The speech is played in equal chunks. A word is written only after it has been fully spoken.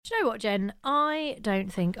Do you know what, Jen? I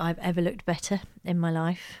don't think I've ever looked better in my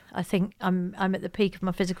life. I think I'm at the peak of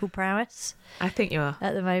my physical prowess. I think you are.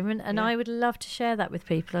 At the moment. And I would love to share that with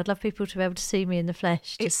people. I'd love people to be able to see me in the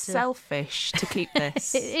flesh. It's selfish to keep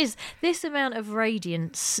this. It is. This amount of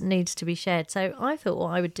radiance needs to be shared. So I thought what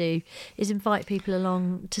I would do is invite people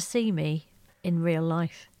along to see me in real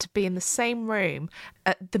life. To be in the same room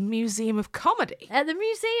at the Museum of Comedy. At the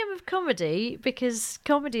Museum of Comedy, because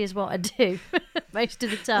comedy is what I do most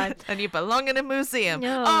of the time. And you belong in a museum.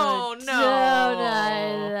 Oh,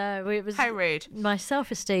 no. It was, how rude. My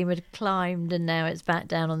self-esteem had climbed and now it's back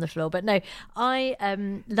down on the floor. But no, I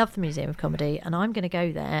love the Museum of Comedy and I'm going to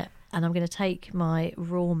go there and I'm going to take my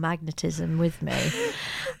raw magnetism with me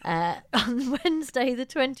on Wednesday, the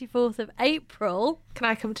 24th of April. Can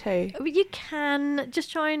I come too? You can.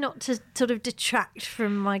 Just try not to sort of detract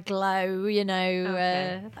from my glow, you know.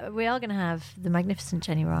 Okay. We are going to have the magnificent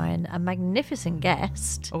Jenny Ryan, a magnificent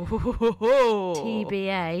guest. Oh.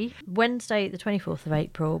 TBA. Wednesday, the 24th of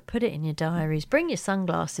April. Put it in your diaries. Bring your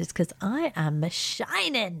sunglasses because I am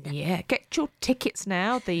shining. Yeah, get your tickets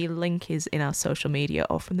now. The link is in our social media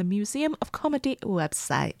or from the Museum of Comedy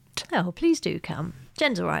website. Oh, please do come.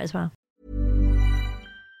 Jen's all right as well.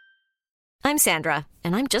 I'm Sandra,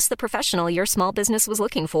 and I'm just the professional your small business was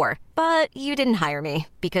looking for. But you didn't hire me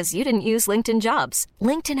because you didn't use LinkedIn Jobs.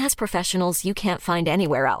 LinkedIn has professionals you can't find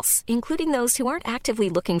anywhere else, including those who aren't actively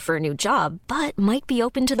looking for a new job, but might be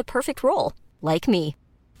open to the perfect role, like me.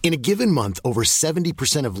 In a given month, over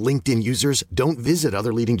 70% of LinkedIn users don't visit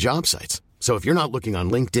other leading job sites. So if you're not looking on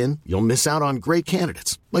LinkedIn, you'll miss out on great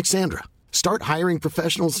candidates like Sandra. Start hiring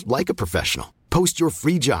professionals like a professional. Post your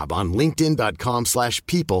free job on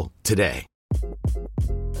linkedin.com/people today.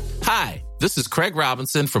 Hi, this is Craig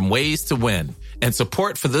Robinson from Ways to Win, and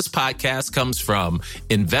support for this podcast comes from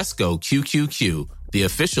Invesco QQQ, the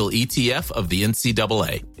official ETF of the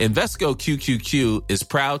NCAA. Invesco QQQ is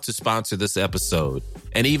proud to sponsor this episode,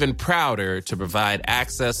 and even prouder to provide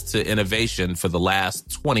access to innovation for the last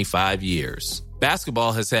 25 years.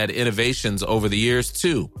 Basketball has had innovations over the years,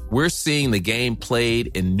 too. We're seeing the game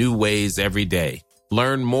played in new ways every day.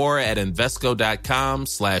 Learn more at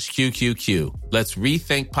Invesco.com/QQQ. Let's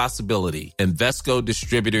rethink possibility. Invesco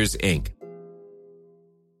Distributors, Inc.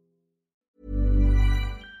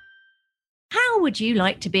 How would you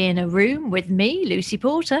like to be in a room with me, Lucy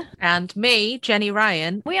Porter? And me, Jenny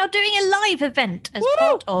Ryan. We are doing a live event as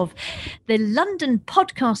part of the London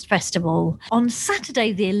Podcast Festival on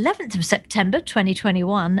Saturday, the 11th of September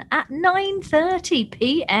 2021 at 9:30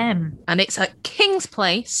 p.m. And it's at King's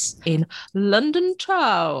Place in London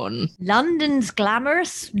town. London's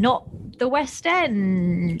glamorous, not the West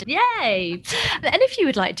End. Yay! And if you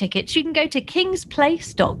would like tickets, you can go to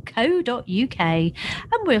kingsplace.co.uk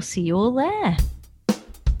and we'll see you all there.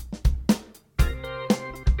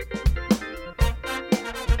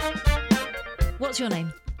 What's your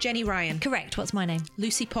name? Jenny Ryan. Correct. What's my name?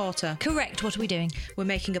 Lucy Porter. Correct. What are we doing? We're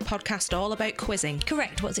making a podcast all about quizzing.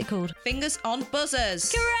 Correct. What's it called? Fingers on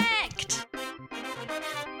buzzers. Correct.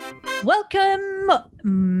 Welcome,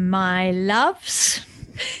 my loves.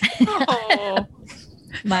 Oh.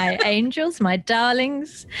 My angels, my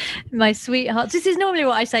darlings, my sweethearts. This is normally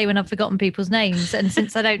what I say when I've forgotten people's names. And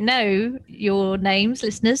since I don't know your names,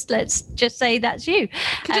 listeners, let's just say that's you.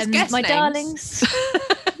 Just guess my names. darlings.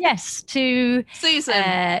 Yes, to Susan.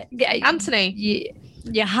 Anthony.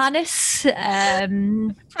 Johannes.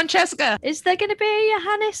 Francesca. Is there going to be a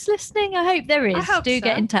Johannes listening? I hope there is. I hope Do so.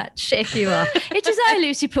 get in touch if you are. It is I,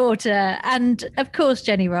 Lucy Porter, and of course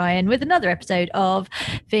Jenny Ryan with another episode of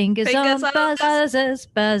Fingers on Buzzers.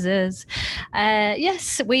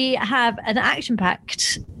 Yes, we have an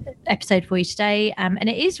action-packed episode for you today, and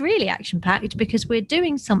it is really action-packed because we're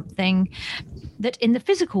doing something that in the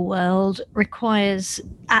physical world requires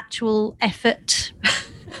actual effort.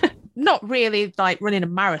 Not really like running a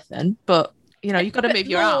marathon, but you know, you've got to move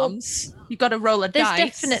your arms. You've got to roll a dice.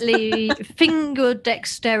 There's definitely finger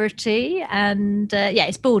dexterity and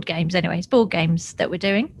it's board games anyway. It's board games that we're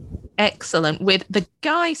doing. Excellent. With the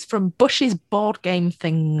guys from Bush's Board Game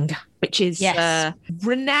Thing, which is a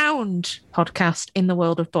renowned podcast in the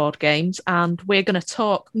world of board games. And we're going to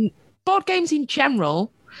talk board games in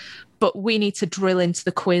general, but we need to drill into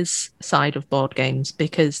the quiz side of board games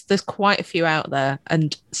because there's quite a few out there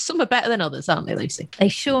and some are better than others, aren't they, Lucy? They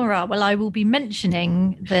sure are. Well, I will be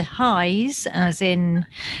mentioning the highs, as in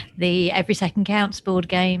the Every Second Counts board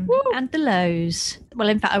game, and the lows. Well,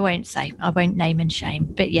 in fact, I won't name and shame.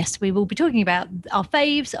 But yes, we will be talking about our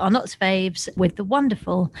faves, our not so faves, with the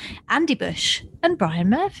wonderful Andy Bush and Brian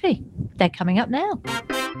Murphy. They're coming up now.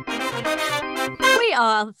 We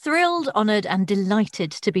are thrilled, honoured and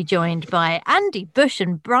delighted to be joined by Andy Bush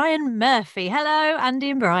and Brian Murphy. Hello,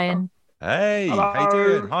 Andy and Brian. Hey, Hello. how you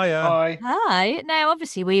doing? Hiya. Hi. Hi. Now,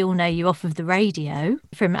 obviously, we all know you off of the radio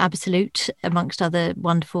from Absolute, amongst other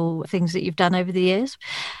wonderful things that you've done over the years.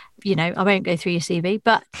 You know, I won't go through your CV,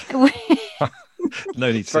 but...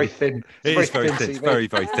 No need to. It's very thin. It is very thin. It's very,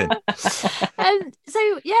 very thin.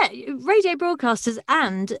 So, yeah, radio broadcasters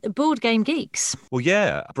and board game geeks. Well,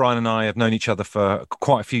 yeah, Brian and I have known each other for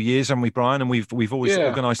quite a few years, haven't we, Brian? And we've always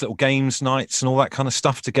organised little games nights and all that kind of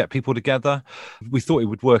stuff to get people together. We thought it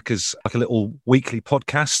would work as like a little weekly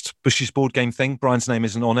podcast, Bush's board game thing. Brian's name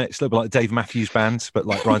isn't on it. It's a little bit like Dave Matthews Band, but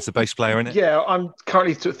like Brian's the bass player in it. Yeah, I'm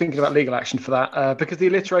currently thinking about legal action for that because the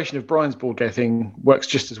alliteration of Brian's board game thing works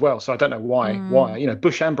just as well. So I don't know why. You know,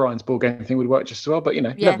 Bush and Brian's board game thing would work just as well. But, you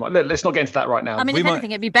know, never mind. Let's not get into that right now. I mean, if anything,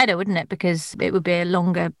 it'd be better, wouldn't it? Because it would be a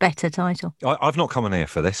longer, better title. I've not come on here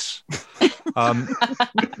for this.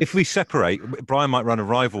 If we separate, Brian might run a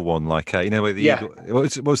rival one, like you know, where the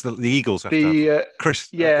what was the Eagles have to have? Chris,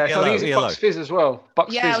 yeah, so I think it's Bucks Fizz as well.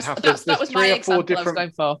 Bucks Fizz have that was my example I was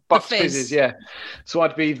going for. Bucks Fizzes, yeah. So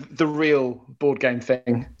I'd be the real board game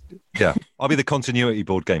thing. Yeah, I'll be the continuity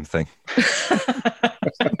board game thing.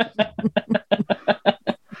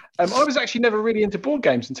 I was actually never really into board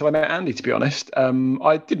games until I met Andy, to be honest.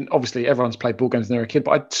 I didn't, obviously, everyone's played board games when they were a kid,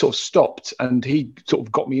 but I sort of stopped and he sort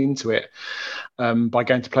of got me into it by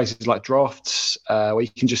going to places like Drafts where you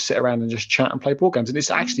can just sit around and just chat and play board games. And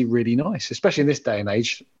it's actually really nice, especially in this day and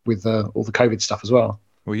age with all the COVID stuff as well.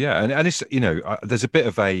 Well, yeah, and it's, you know, there's a bit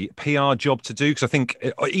of a PR job to do because I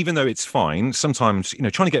think even though it's fine, sometimes, you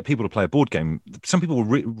know, trying to get people to play a board game, some people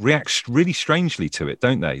react really strangely to it,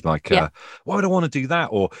 don't they? Like, why would I want to do that?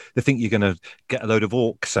 Or they think you're going to get a load of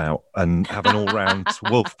orcs out and have an all-round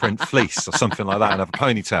wolf print fleece or something like that and have a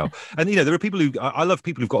ponytail. And, you know, there are people who, I love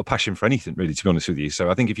people who've got a passion for anything, really, to be honest with you.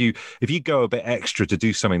 So I think if you go a bit extra to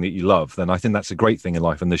do something that you love, then I think that's a great thing in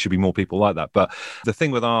life and there should be more people like that. But the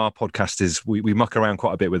thing with our podcast is we muck around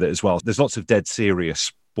quite a bit with it as well. There's lots of dead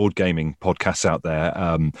serious board gaming podcasts out there.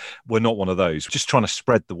 We're not one of those. We're just trying to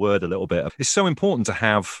spread the word a little bit. It's so important to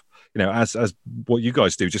have, you know, as what you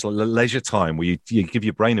guys do, just like leisure time where you give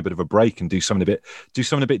your brain a bit of a break and do something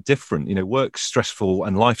a bit different. You know, work's stressful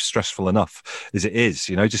and life's stressful enough as it is.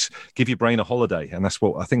 You know, just give your brain a holiday, and that's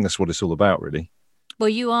what it's all about, really. Well,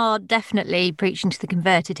 you are definitely preaching to the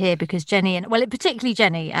converted here because particularly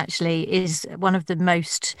Jenny, actually, is one of the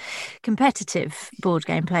most competitive board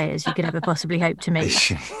game players you could ever possibly hope to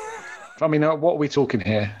meet. I mean, what are we talking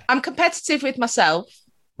here? I'm competitive with myself.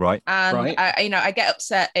 Right. And, I get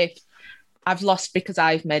upset if I've lost because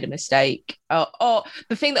I've made a mistake. Or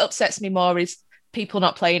the thing that upsets me more is people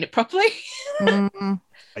not playing it properly.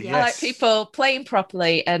 Yes. I like people playing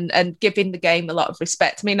properly and giving the game a lot of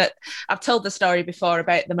respect. I mean, I've told the story before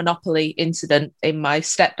about the Monopoly incident in my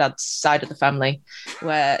stepdad's side of the family,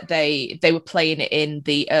 where they were playing it in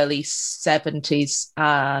the early 70s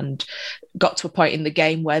and got to a point in the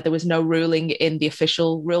game where there was no ruling in the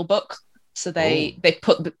official rule book. So they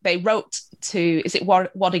wrote to, is it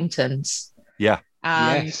Waddington's? Yeah.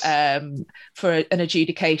 And for an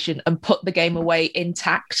adjudication and put the game away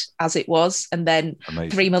intact as it was. And then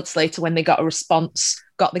 3 months later, when they got a response,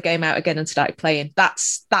 got the game out again and started playing.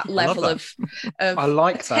 That's that level of I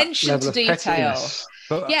like attention to detail.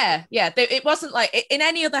 But, it wasn't like in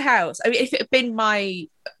any other house. I mean, if it had been my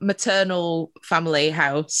maternal family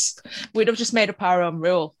house, we'd have just made up our own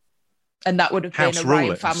rule. And that would have been a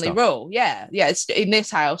Ryan family rule. Yeah. It's, in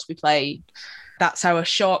this house, we play... That's our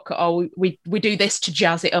shortcut, or we do this to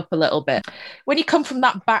jazz it up a little bit. When you come from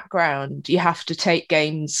that background, you have to take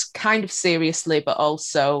games kind of seriously, but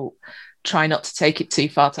also try not to take it too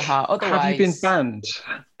far to heart. Otherwise, have you been banned?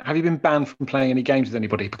 Have you been banned from playing any games with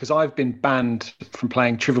anybody? Because I've been banned from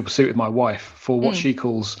playing Trivial Pursuit with my wife for what she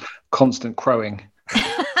calls constant crowing.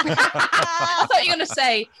 I thought you were going to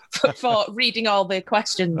say for reading all the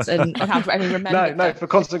questions and having remembered. No, for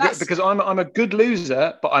constant because I'm a good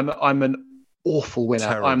loser, but I'm an awful winner.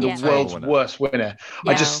 Terrible. I'm the world's worst winner.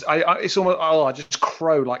 Yeah. It's almost I just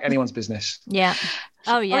crow like anyone's business. Yeah.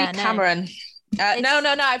 Oh yeah. Cameron.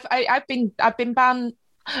 No. I've been banned.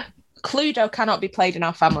 Cluedo cannot be played in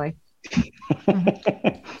our family.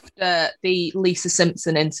 The Lisa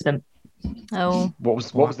Simpson incident. Oh. What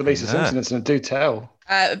was the Lisa Simpson incident? Do tell.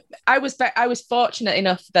 I was fortunate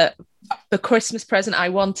enough that the Christmas present I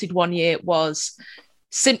wanted one year was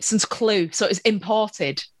Simpsons Clue, so it was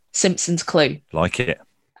imported. Simpsons Clue. Like it.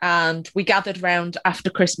 And we gathered round after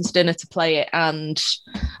Christmas dinner to play it. And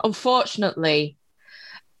unfortunately,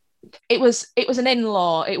 it was an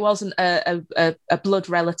in-law. It wasn't a blood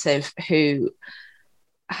relative who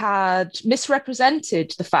had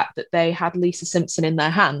misrepresented the fact that they had Lisa Simpson in their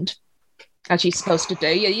hand, as you're supposed to do.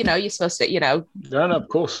 You're supposed to, No, of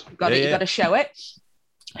course. You got to show it.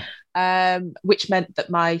 Which meant that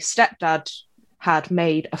my stepdad had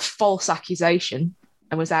made a false accusation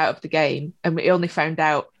and was out of the game. And we only found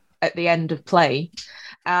out at the end of play.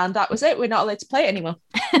 And that was it. We're not allowed to play it anymore.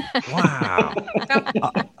 Wow.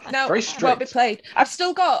 No, Very it strict. won't be played. I've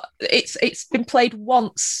still got it's been played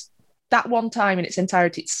once. That one time in its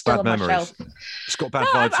entirety. It's still Bad on memories. my shelf. It's got bad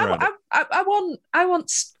vibes around it. I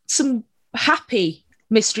want some happy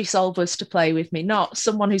mystery solvers to play with me, not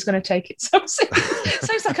someone who's going to take it so seriously.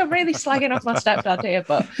 Sounds like I'm really slagging off my stepdad here,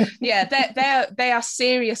 but yeah, they are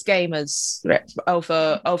serious gamers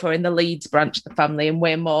over in the Leeds branch of the family, and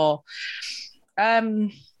we're more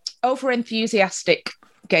over enthusiastic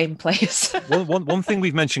game players. Well, one thing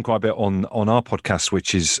we've mentioned quite a bit on our podcast,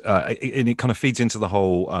 which is, and it kind of feeds into the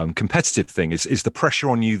whole competitive thing, is the pressure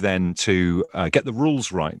on you then to get the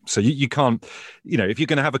rules right. So you can't, if you're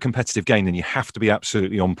going to have a competitive game, then you have to be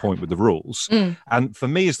absolutely on point with the rules. And for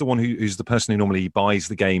me, as the one who's the person who normally buys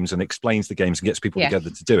the games and explains the games and gets people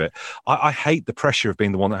together to do it, I hate the pressure of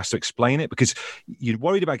being the one that has to explain it, because you're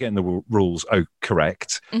worried about getting the rules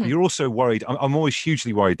correct. Mm-hmm. You're also worried. I'm always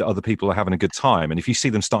hugely worried that other people are having a good time, and if you see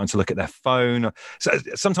them starting to look at their phone, so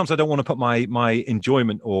sometimes I don't want to put my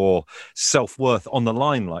enjoyment or self-worth on the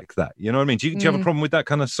line like that. You know what I mean? Do you have a problem with that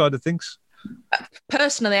kind of side of things?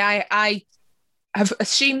 Personally, I have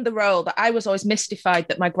assumed the role that I was always mystified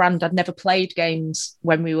that my granddad never played games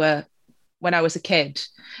when I was a kid.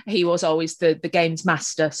 He was always the games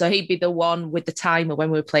master. So he'd be the one with the timer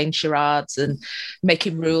when we were playing charades and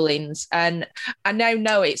making rulings. And I now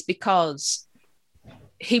know it's because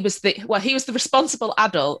he was the responsible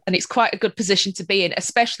adult, and it's quite a good position to be in,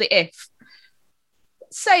 especially if,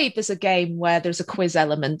 say, there's a game where there's a quiz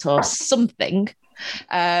element or something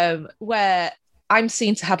where I'm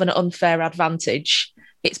seen to have an unfair advantage.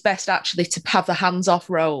 It's best actually to have the hands-off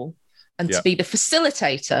role and to be the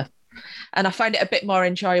facilitator. And I find it a bit more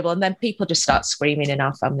enjoyable. And then people just start screaming in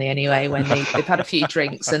our family anyway when they've had a few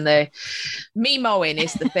drinks, and memoing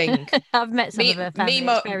is the thing. I've met some of her family.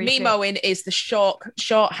 Memoing is the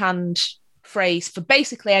shorthand phrase for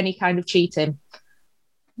basically any kind of cheating.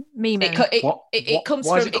 Memo. It comes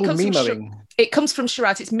from memoing? It comes from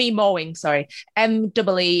charades. It's memoing, sorry.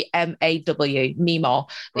 MEEMAW, memo.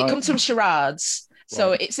 Right. It comes from charades.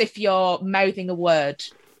 So it's if you're mouthing a word,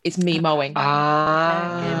 it's memoing.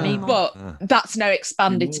 But that's now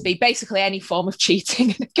expanded to be basically any form of cheating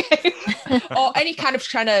in a game or any kind of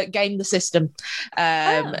trying to game the system.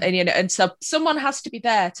 And so someone has to be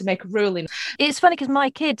there to make a ruling. It's funny because my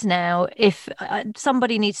kids now, if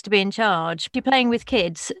somebody needs to be in charge, if you're playing with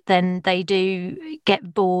kids, then they do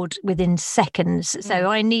get bored within seconds. So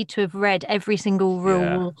I need to have read every single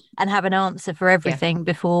rule and have an answer for everything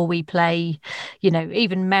before we play,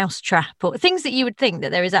 even Mousetrap or things that you would think that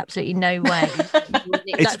there is absolutely no way.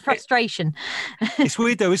 That frustration. It's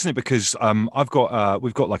weird though, isn't it? Because we've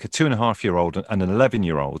got like a 2.5-year-old and an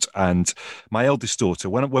 11-year-old, and my eldest daughter.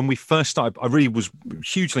 When we first started, I really was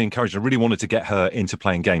hugely encouraged. I really wanted to get her into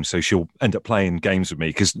playing games, so she'll end up playing games with me,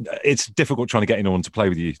 because it's difficult trying to get anyone to play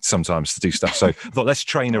with you sometimes to do stuff. So I thought, let's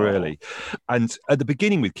train her early. And at the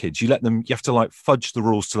beginning with kids, you have to like fudge the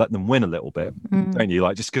rules to let them win a little bit, don't you?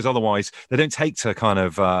 Like, just because otherwise they don't take to kind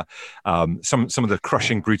of some of the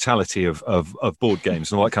crushing brutality of board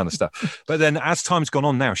games and all that kind of stuff. But then as time's gone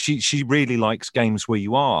on now, she really likes games where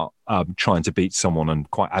you are trying to beat someone, and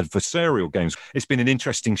quite adversarial games. It's been an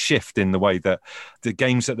interesting shift in the way that the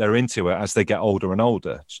games that they're into it as they get older and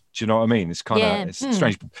older. Do you know what I mean? It's kind of it's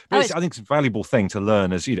strange. But I think it's a valuable thing to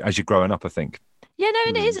learn as you're growing up, I think. Yeah, no,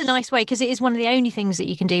 and it is a nice way, because it is one of the only things that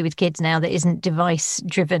you can do with kids now that isn't device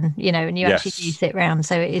driven, and you actually do sit around.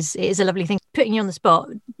 So it is a lovely thing. Putting you on the spot,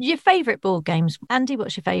 your favourite board games, Andy?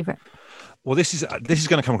 What's your favourite? Well, this is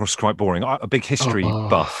going to come across quite boring. A big history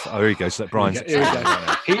buff. Oh, here he goes. Let Brian.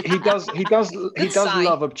 He does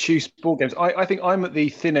love obtuse board games. I think I'm at the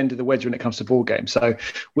thin end of the wedge when it comes to board games. So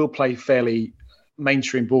we'll play fairly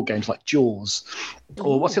mainstream board games like Jaws,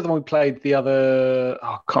 or what's the other one we played? The other,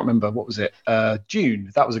 I can't remember. What was it?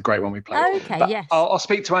 Dune. That was a great one we played. Okay, but yes. I'll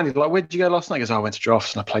speak to Andy. Like, where did you go last night? He goes, I went to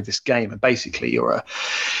Drafts and I played this game. And basically, you're a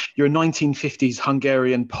 1950s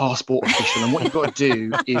Hungarian passport official, and what you've got to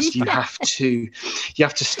do is you have to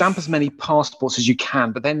stamp as many passports as you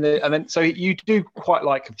can. But then so you do quite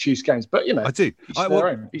like obtuse games. But I do.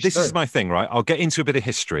 This is my thing, right? I'll get into a bit of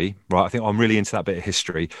history, right? I think I'm really into that bit of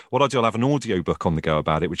history. What I'll do, I'll have an audio book book on the go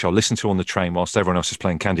about it, which I'll listen to on the train whilst everyone else is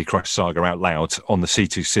playing Candy Crush Saga out loud on the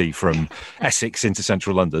C2C from Essex into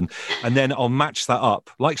central London. And then I'll match that up.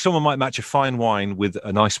 Like someone might match a fine wine with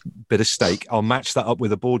a nice bit of steak, I'll match that up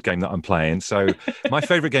with a board game that I'm playing. So my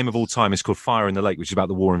favourite game of all time is called Fire in the Lake, which is about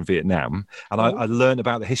the war in Vietnam. And I learned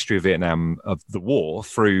about the history of Vietnam, of the war,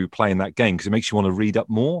 through playing that game, because it makes you want to read up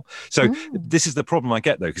more. So this is the problem I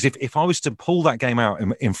get, though, because if I was to pull that game out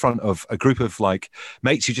in front of a group of like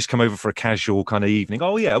mates who just come over for a casual kind of evening,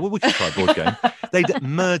 oh yeah, well, we could try a board game, they'd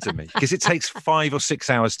murder me because it takes 5 or 6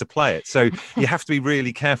 hours to play it. So you have to be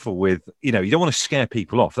really careful with, you don't want to scare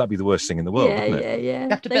people off. That'd be the worst thing in the world, wouldn't it? Yeah. You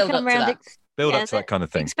have to build up to that. Build up to that kind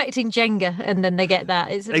of thing. Expecting Jenga, and then they get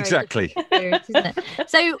that. It's exactly. Isn't it?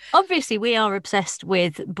 So obviously we are obsessed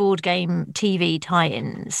with board game TV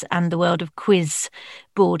tie-ins and the world of quiz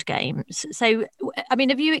board games. So, I mean,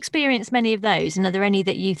 have you experienced many of those? And are there any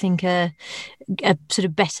that you think are sort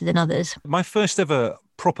of better than others? My first ever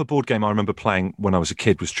proper board game I remember playing when I was a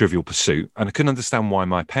kid was Trivial Pursuit, and I couldn't understand why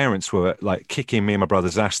my parents were like kicking me and my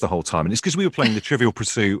brother's ass the whole time. And it's because we were playing the Trivial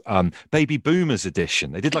Pursuit Baby Boomers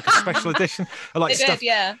edition. They did like a special edition, like stuff,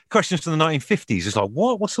 questions from the 1950s. It's like,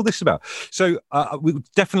 what's all this about? So we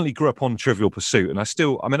definitely grew up on Trivial Pursuit, and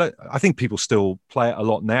I think people still play it a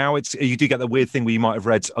lot now. You do get the weird thing where you might have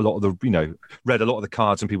read a lot of the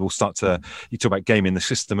cards, and people start to, you talk about gaming the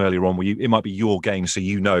system earlier on, where it might be your game, so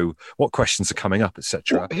you know what questions are coming up, etc.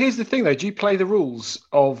 Well, here's the thing, though. Do you play the rules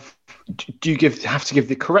of? Do you have to give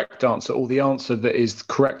the correct answer or the answer that is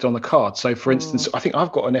correct on the card? So, for instance, I think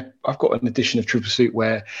I've got an edition of Trivial Pursuit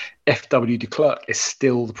where F.W. de Klerk is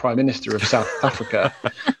still the Prime Minister of South Africa.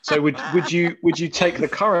 So, would you take the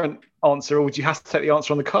current answer, or would you have to take the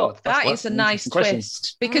answer on the card? That is a nice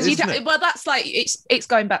twist, because that's like it's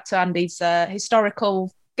going back to Andy's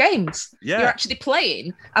historical games. You're actually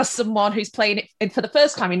playing as someone who's playing it for the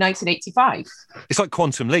first time in 1985. It's like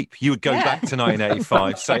Quantum Leap. You would go back to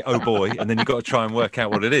 1985, say, oh boy, and then you've got to try and work out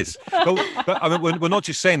what it is. But I mean, we're not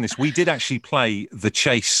just saying this. We did actually play the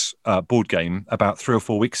Chase board game about 3 or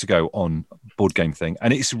 4 weeks ago on Board Game Thing,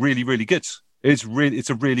 and it's really, really good. It's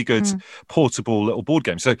a really good portable little board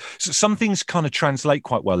game. So some things kind of translate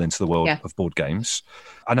quite well into the world of board games.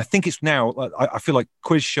 And I think it's now, I feel like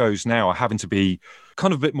quiz shows now are having to be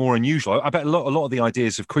kind of a bit more unusual. I bet a lot of the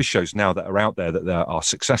ideas of quiz shows now that are out there that are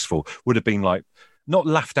successful would have been like, not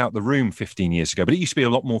laughed out the room 15 years ago, but it used to be a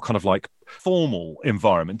lot more kind of like formal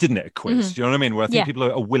environment, didn't it? A quiz, do you know what I mean? Where I think people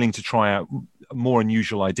are willing to try out more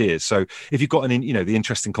unusual ideas. So if you've got the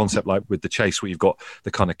interesting concept like with the Chase, where you've got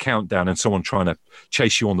the kind of countdown and someone trying to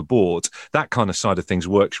chase you on the board, that kind of side of things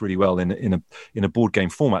works really well in a board game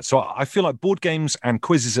format. So I feel like board games and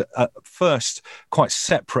quizzes are at first quite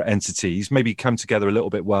separate entities, maybe come together a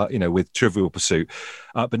little bit with Trivial Pursuit.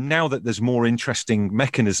 But now that there's more interesting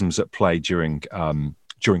mechanisms at play during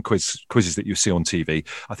quizzes that you see on TV,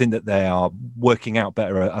 I think that they are working out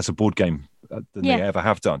better as a board game than they ever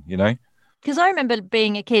have done, Because I remember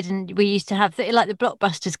being a kid and we used to have the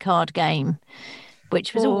Blockbusters card game,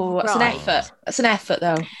 which was that's an effort. That's an effort,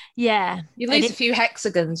 though. Yeah. You lose a few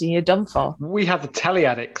hexagons and you're done for. We had the Tally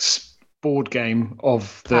Addicts board game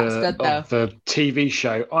of the TV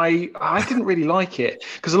show. I didn't really like it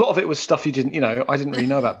because a lot of it was stuff you didn't, I didn't really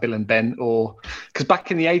know about Bill and Ben, or because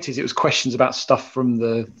back in the 80s it was questions about stuff from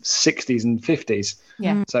the 60s and 50s.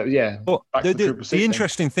 Yeah. So Well, the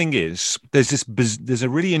interesting thing is there's a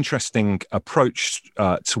really interesting approach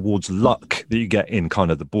towards luck that you get in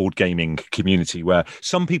kind of the board gaming community, where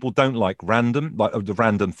some people don't like the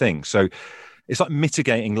random thing. So it's like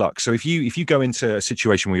mitigating luck. So if you go into a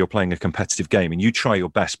situation where you're playing a competitive game and you try your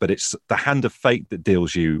best, but it's the hand of fate that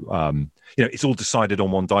deals you, it's all decided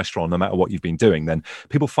on one dice roll, no matter what you've been doing, then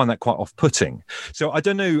people find that quite off-putting. So I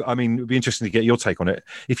don't know. I mean, it'd be interesting to get your take on it.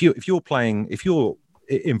 If you're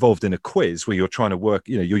involved in a quiz where you're trying to work,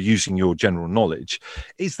 you're using your general knowledge,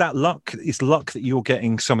 is that luck? Is luck that you're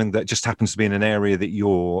getting something that just happens to be in an area that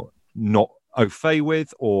you're not au fait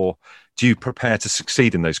with, or do you prepare to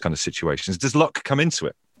succeed in those kind of situations? Does luck come into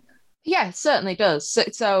it? Yeah, it certainly does.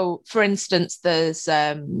 So for instance, there's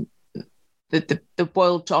the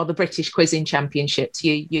World or the British Quizzing Championships.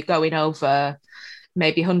 You're going over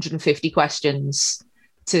maybe 150 questions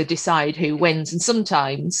to decide who wins, and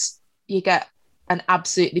sometimes you get an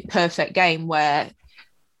absolutely perfect game where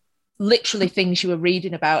literally things you were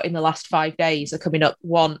reading about in the last 5 days are coming up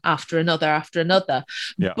one after another.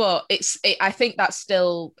 Yeah. But I think that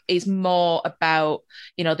still is more about,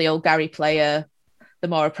 the old Gary Player, the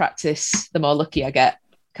more I practice, the more lucky I get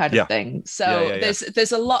kind of thing. So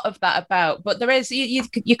there's a lot of that about, but there is, you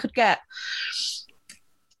could get,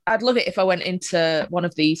 I'd love it if I went into one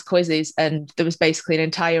of these quizzes and there was basically an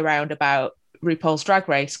entire round about RuPaul's Drag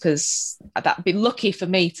Race, because that'd be lucky for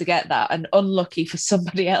me to get that and unlucky for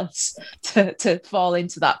somebody else to fall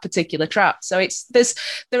into that particular trap. So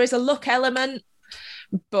there is a luck element,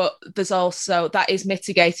 but there's also, that is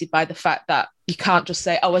mitigated by the fact that you can't just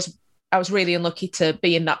say, oh, I was really unlucky to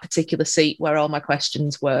be in that particular seat where all my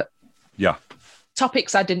questions were. Yeah.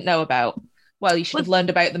 Topics I didn't know about. Well, you should have learned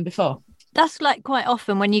about them before. That's like quite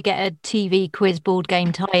often when you get a TV quiz board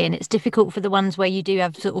game tie-in, it's difficult for the ones where you do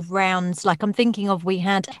have sort of rounds. Like I'm thinking of, we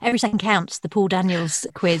had Every Second Counts, the Paul Daniels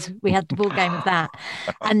quiz. We had the board game of that.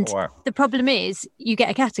 And the problem is you get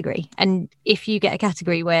a category. And if you get a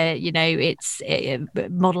category where, you know, it's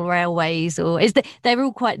model railways they're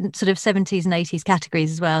all quite sort of 70s and 80s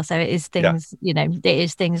categories as well. So it is things, you know, it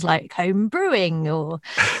is things like home brewing or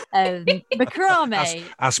macrame.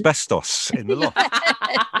 Asbestos in the loft.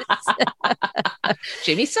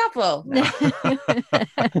 Jimmy Savile.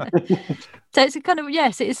 So it's a kind of,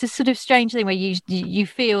 it's a sort of strange thing where you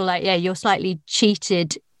feel like, you're slightly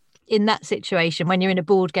cheated in that situation when you're in a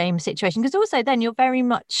board game situation, because also then you're very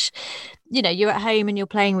much, you know, you're at home and you're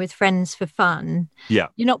playing with friends for fun. Yeah,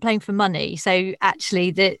 you're not playing for money. So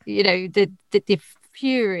actually, the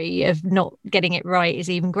fury of not getting it right is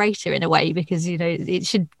even greater in a way, because, you know, it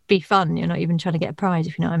should be fun. You're not even trying to get a prize,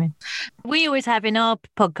 if you know what I mean. We always have in our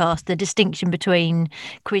podcast the distinction between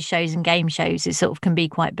quiz shows and game shows is sort of can be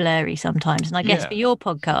quite blurry sometimes. And I guess for your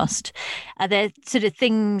podcast, are there sort of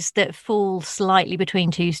things that fall slightly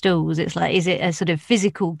between two stools? It's like, is it a sort of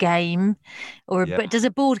physical game, or but does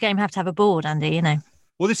a board game have to have a board, Andy? You know.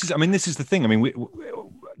 Well, this is the thing. I mean, we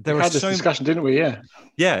had this discussion, didn't we?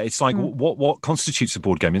 Yeah, it's like what constitutes a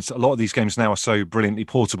board game. A lot of these games now are so brilliantly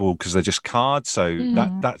portable because they're just cards, so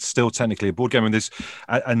that's still technically a board game.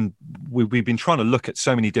 And we've been trying to look at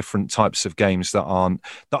so many different types of games that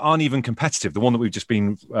aren't even competitive. The one that we've just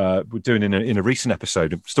been doing in a recent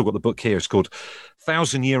episode, I've still got the book here, it's called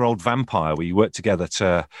 1,000-Year-Old Vampire, where you work together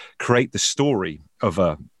to create the story of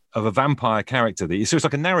a vampire character. So it's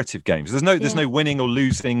like a narrative game. So there's no winning or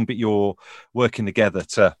losing, but you're working together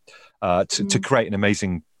to create an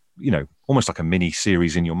amazing, you know, almost like a mini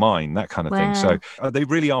series in your mind, that kind of thing. So they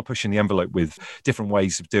really are pushing the envelope with different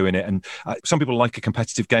ways of doing it. And some people like a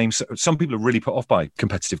competitive game. Some people are really put off by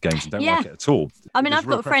competitive games and don't like it at all. I mean, I've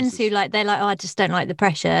got friends who they're like, I just don't like the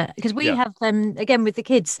pressure, because we have again with the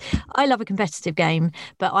kids. I love a competitive game,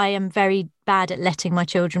 but I am very bad at letting my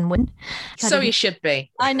children win. So you should be.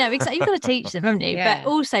 I know, exactly. You've got to teach them, haven't you? But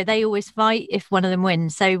also they always fight if one of them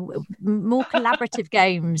wins. So more collaborative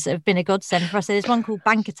games have been a godsend for us. So there's one called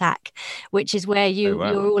Bank Attack, which is where you're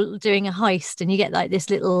all doing a heist and you get like this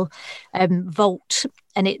little vault,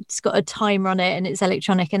 and it's got a timer on it and it's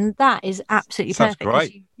electronic, and that is absolutely perfect.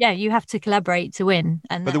 Great. You have to collaborate to win.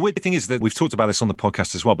 But the weird thing is that we've talked about this on the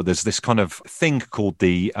podcast as well, but there's this kind of thing called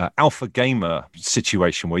the alpha gamer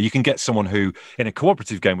situation, where you can get someone who, in a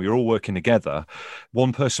cooperative game where you're all working together,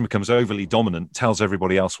 one person becomes overly dominant, tells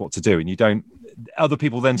everybody else what to do, and other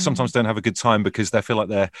people then sometimes don't have a good time because they feel like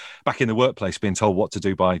they're back in the workplace being told what to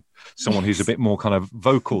do by someone who's a bit more kind of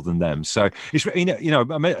vocal than them. So it's,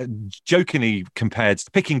 jokingly compared to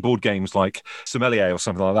picking board games like Sommelier or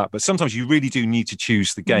something like that, but sometimes you really do need to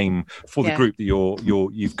choose the game for the group that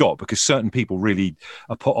you've got, because certain people really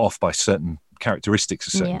are put off by certain characteristics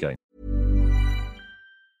of certain games.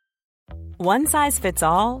 One size fits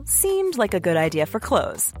all seemed like a good idea for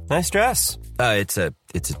clothes. Nice dress. It's a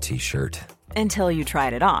t-shirt. Until you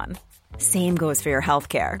tried it on. Same goes for your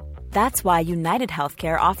healthcare. That's why United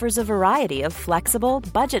Healthcare offers a variety of flexible,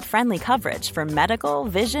 budget-friendly coverage for medical,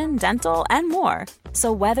 vision, dental, and more.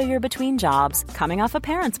 So whether you're between jobs, coming off a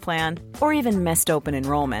parent's plan, or even missed open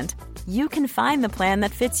enrollment, you can find the plan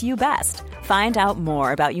that fits you best. Find out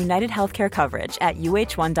more about United Healthcare coverage at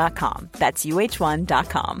UH1.com. That's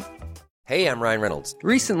UH1.com. Hey, I'm Ryan Reynolds.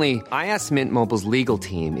 Recently, I asked Mint Mobile's legal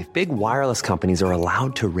team if big wireless companies are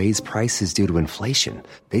allowed to raise prices due to inflation.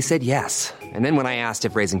 They said yes. And then when I asked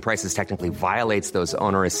if raising prices technically violates those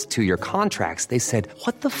onerous 2-year contracts, they said,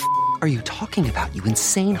 "What the f*** are you talking about, you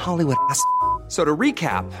insane Hollywood ass?" So to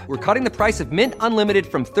recap, we're cutting the price of Mint Unlimited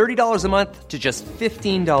from $30 a month to just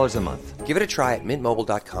 $15 a month. Give it a try at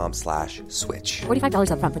mintmobile.com/switch.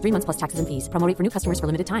 $45 up front for 3 months plus taxes and fees. Promo rate for new customers for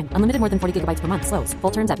limited time. Unlimited more than 40 gigabytes per month. Slows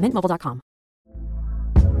full terms at mintmobile.com.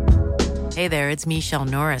 Hey there, it's Michelle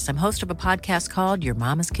Norris. I'm host of a podcast called Your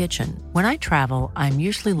Mama's Kitchen. When I travel, I'm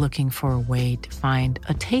usually looking for a way to find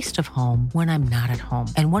a taste of home when I'm not at home.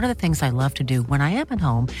 And one of the things I love to do when I am at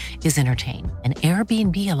home is entertain. And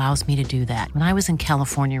Airbnb allows me to do that. When I was in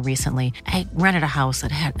California recently, I rented a house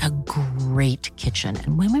that had a great kitchen.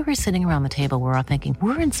 And when we were sitting around the table, we were all thinking,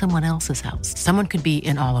 we're in someone else's house. Someone could be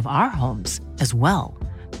in all of our homes as well.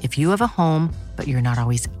 If you have a home, but you're not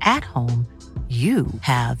always at home, you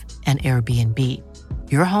have an Airbnb.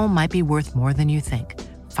 Your home might be worth more than you think.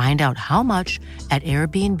 Find out how much at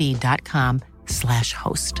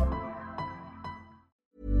airbnb.com/host.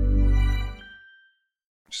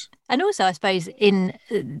 And also, I suppose, in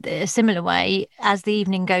a similar way, as the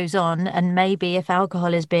evening goes on, and maybe if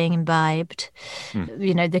alcohol is being imbibed,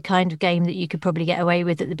 the kind of game that you could probably get away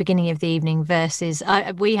with at the beginning of the evening versus...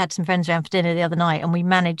 we had some friends around for dinner the other night, and we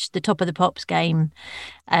managed the Top of the Pops game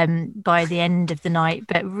by the end of the night.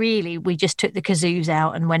 But really, we just took the kazoos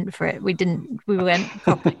out and went for it. We weren't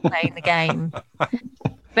properly playing the game.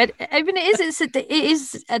 But I mean, it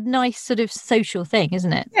is a nice sort of social thing,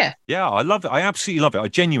 isn't it? Yeah, I love it. I absolutely love it. I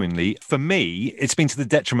genuinely, for me, it's been to the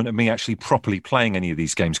detriment of me actually properly playing any of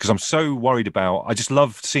these games because I'm so worried about. I just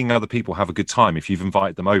love seeing other people have a good time. If you've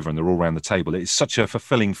invited them over and they're all around the table, it's such a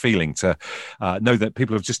fulfilling feeling to know that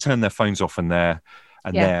people have just turned their phones off and they're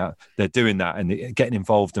doing that and getting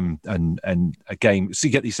involved and a game. So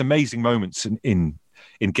you get these amazing moments in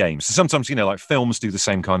games. So sometimes, like films do the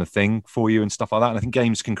same kind of thing for you and stuff like that. And I think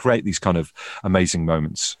games can create these kind of amazing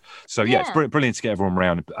moments. So it's brilliant to get everyone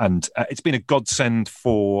around. And it's been a godsend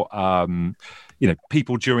for,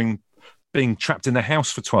 people during being trapped in their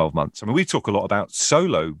house for 12 months. I mean, we talk a lot about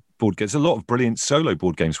solo board games. There's a lot of brilliant solo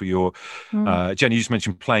board games where you're, Jenny, you just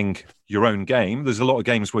mentioned playing your own game. There's a lot of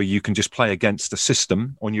games where you can just play against a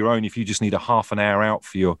system on your own if you just need a half an hour out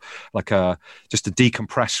for your, just to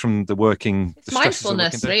decompress from the working. It's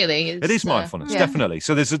mindfulness, really. It is mindfulness, definitely.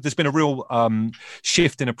 So there's been a real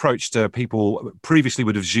shift in approach to people previously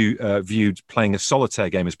would have viewed playing a solitaire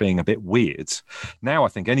game as being a bit weird. Now I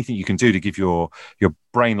think anything you can do to give your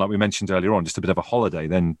brain, like we mentioned earlier on, just a bit of a holiday,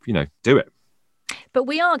 then, do it. But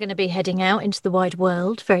we are going to be heading out into the wide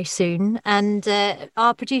world very soon. And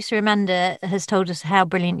our producer, Amanda, has told us how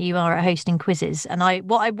brilliant you are at hosting quizzes. And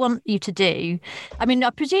what I want you to do, I mean, I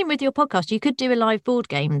presume with your podcast, you could do a live board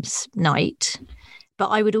games night. But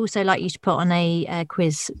I would also like you to put on a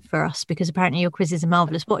quiz for us because apparently your quizzes are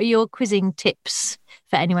marvellous. What are your quizzing tips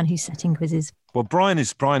for anyone who's setting quizzes? Well, Brian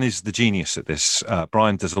is the genius at this.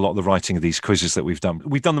 Brian does a lot of the writing of these quizzes that we've done.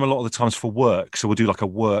 We've done them a lot of the times for work. So we'll do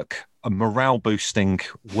a morale boosting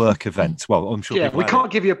work event. Well, I'm sure. Yeah, we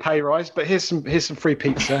can't give you a pay rise, but here's some free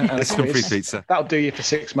pizza. And some free pizza. That'll do you for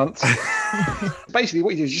 6 months. Basically,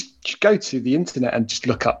 what you do is just go to the internet and just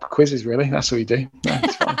look up quizzes. Really, that's all you do. No,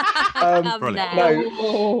 it's fine.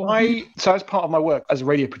 So as part of my work as a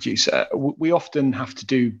radio producer, we often have to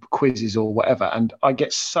do quizzes or whatever, and I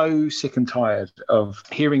get so sick and tired of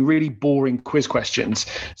hearing really boring quiz questions.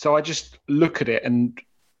 So I just look at it and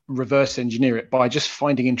reverse engineer it by just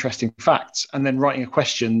finding interesting facts and then writing a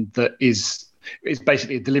question that is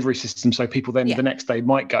basically a delivery system. So people then the next day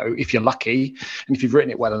might go, if you're lucky, and if you've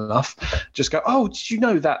written it well enough, just go, oh, did you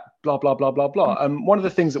know that blah, blah, blah, blah, blah. One of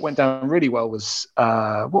the things that went down really well was,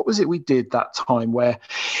 what was it we did that time where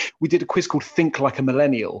we did a quiz called Think Like a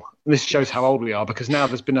Millennial. And this shows how old we are because now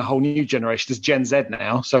there's been a whole new generation. There's Gen Z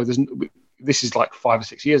now. So this is like 5 or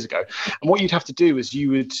 6 years ago. And what you'd have to do is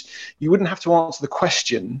you wouldn't have to answer the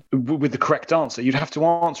question with the correct answer. You'd have to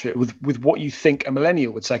answer it with what you think a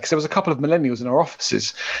millennial would say. Because there was a couple of millennials in our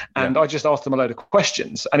offices and I just asked them a load of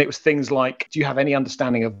questions. And it was things like, do you have any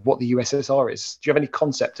understanding of what the USSR is? Do you have any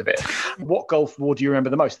concept of it? What Gulf War do you remember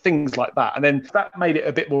the most? Things like that. And then that made it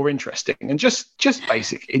a bit more interesting and just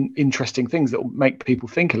basic interesting things that will make people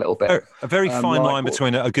think a little bit. A very fine line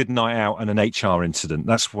between a good night out and an HR incident.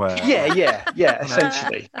 That's where... Yeah,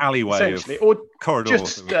 essentially. Alleyway or corridor.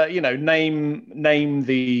 Just name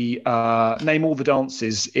all the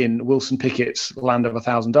dances in Wilson Pickett's Land of a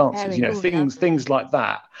Thousand Dances. Things like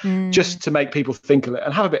that, just to make people think of it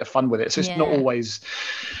and have a bit of fun with it. So it's not always.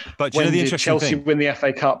 But when did Chelsea win the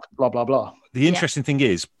FA Cup? Blah blah blah. The interesting thing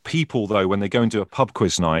is, people though, when they go and do a pub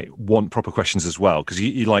quiz night, want proper questions as well because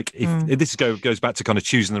you like if this goes back to kind of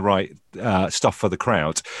choosing the right stuff for the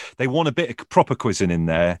crowd. They want a bit of proper quizzing in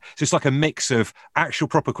there. So it's like a mix of actual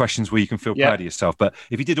proper questions where you can feel proud of yourself. But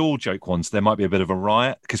if you did all joke ones, there might be a bit of a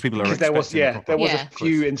riot because people are expecting. There was a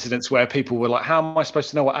few incidents where people were like, "How am I supposed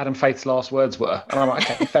to know what Adam Faith's last words were?" And I'm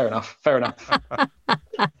like, "Okay, fair enough."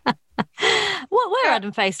 What were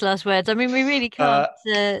Adam Faith's last words? I mean, we really can't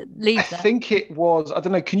leave that. I think it was, I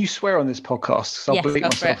don't know, can you swear on this podcast? Because I'll bleep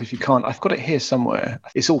myself if you can't. I've got it here somewhere.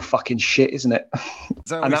 It's all fucking shit, isn't it?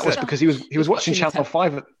 And that was because he was watching Channel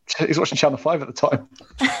 5 he was watching Channel 5 at the time.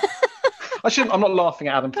 I'm not laughing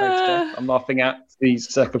at Adam Faith's death. I'm laughing at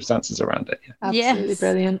these circumstances around it. Absolutely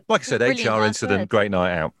brilliant. Like I said, HR incident, great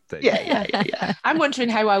night out. Yeah. I'm wondering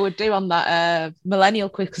how I would do on that millennial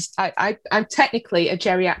quiz because I'm technically a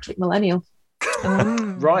geriatric millennial.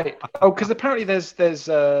 Right. Oh, because apparently there's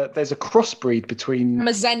a crossbreed between I'm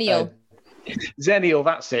a Xennial. Xennial,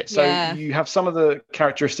 that's it. So you have some of the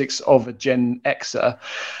characteristics of a Gen Xer,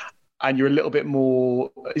 and you're a little bit more,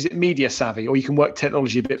 is it media savvy, or you can work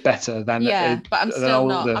technology a bit better than but I'm still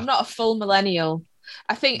not. I'm not a full millennial.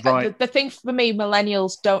 I think the thing for me,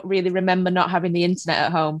 millennials don't really remember not having the internet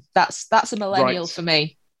at home. That's a millennial for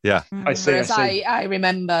me. Yeah, I see. Whereas I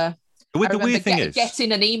remember. The weird thing is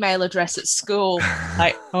getting an email address at school.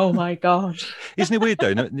 Like, oh my God. Isn't it weird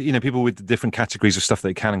though? You know, people with different categories of stuff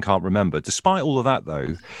they can and can't remember. Despite all of that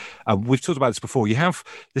though, we've talked about this before. There's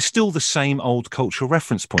still the same old cultural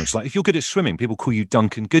reference points. Like if you're good at swimming, people call you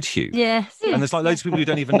Duncan Goodhue. Yes. And there's like loads of people who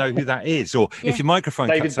don't even know who that is. Or if your microphone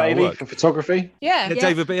David cuts out Bailey work. for photography.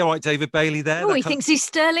 David Bailey there. Oh, he thinks he's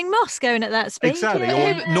Sterling Moss going at that speed. Exactly.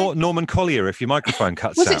 Or Norman Collier if your microphone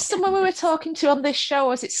cuts out. Was it someone we were talking to on this show, or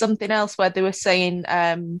was it something else where they were saying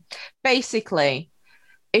basically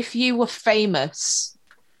if you were famous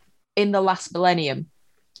in the last millennium,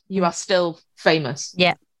 you are still famous.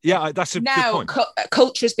 Yeah, that's a now good point.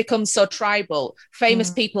 Culture's become so tribal. Famous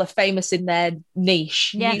people are famous in their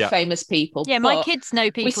niche. New famous people. Yeah, my kids know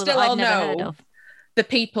people that I've never heard of. The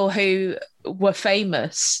people who were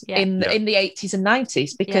famous in the 80s and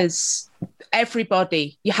 90s, because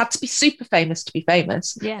everybody, you had to be super famous to be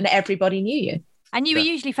famous, and everybody knew you. And you were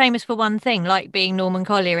usually famous for one thing, like being Norman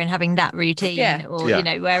Collier and having that routine, you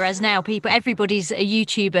know, whereas now everybody's a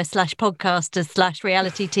YouTuber / podcaster /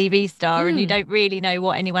 reality TV star, and you don't really know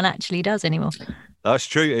what anyone actually does anymore. That's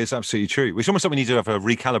true. It's absolutely true. It's almost like we need to have a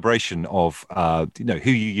recalibration of,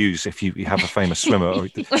 who you use if you have a famous swimmer or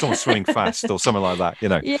someone swimming fast or something like that, you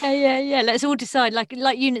know. Yeah. Let's all decide, like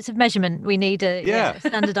units of measurement. We need a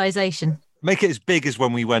standardization. Make it as big as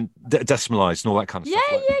when we went decimalised and all that kind of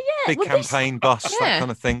stuff. Big campaign bus, that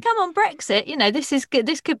kind of thing. Come on, Brexit. You know, this is good.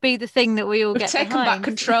 This could be the thing that we all get taken behind. back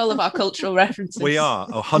control of our cultural references. We are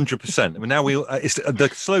 100%. I mean, now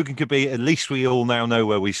the slogan could be, at least we all now know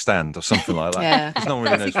where we stand, or something like that. Yeah, no one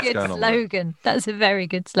really knows what's going on. Slogan. That's a very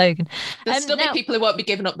good slogan. There'll still be people who won't be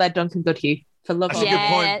giving up their Duncan Goodhue for love. That's a good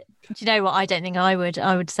point. Do you know what? I don't think I would.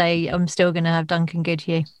 I would say I'm still going to have Duncan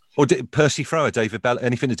Goodhue. Or Percy Thrower, David Bellamy,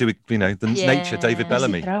 anything to do with, the nature, David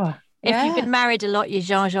Bellamy. If you've been married a lot, you're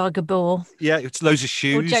Zsa Gabor. Yeah, it's loads of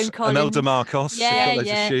shoes. Or Joan Collins. Imelda Marcos. Loads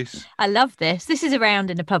of shoes. I love this. This is around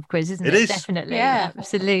in a pub quiz, isn't it? It is. Definitely. Yeah,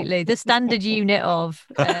 absolutely. The standard unit of.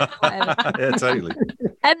 Yeah, totally.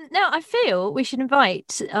 Now, I feel we should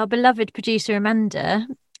invite our beloved producer, Amanda,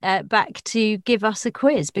 back to give us a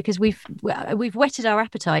quiz, because we've whetted our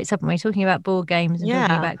appetites, haven't we? Talking about board games and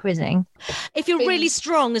talking about quizzing. If you're really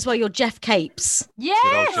strong as well, you're Jeff Capes. Yeah,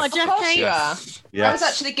 Jeff Capes. Yes. I was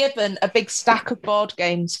actually given a big stack of board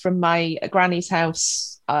games from my granny's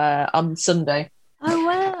house on Sunday. Oh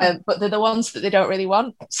wow! But they're the ones that they don't really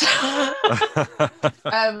want. So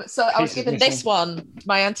I was given this one.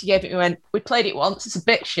 My auntie gave it me and went, we played it once, it's a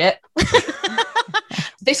bit shit.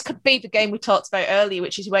 This could be the game we talked about earlier,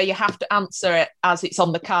 which is where you have to answer it as it's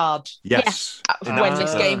on the card. Yes. When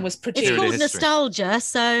this game was produced. It's called Nostalgia,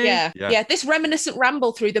 so... Yeah. This reminiscent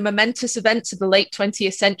ramble through the momentous events of the late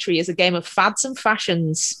 20th century is a game of fads and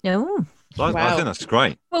fashions. Oh. I think that's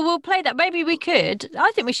great. Well, we'll play that. Maybe we could.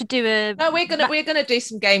 I think we should do a. No, we're gonna do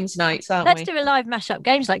some games nights, aren't Let's do a live mashup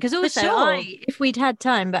games night, because also if we'd had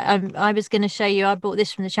time, but I was going to show you. I bought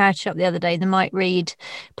this from the charity shop the other day. The Mike Reed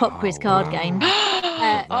Pop Quiz card game,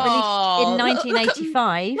 released in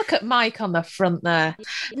 1985. Look at Mike on the front there.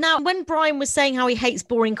 Now, when Brian was saying how he hates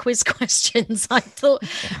boring quiz questions, I thought.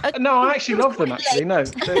 No, I actually love them. Actually, no,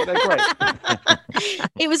 they're great.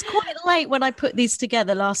 It was quite late when I put these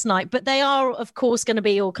together last night, but they are, of course, going to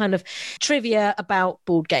be all kind of trivia about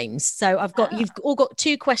board games. So you've all got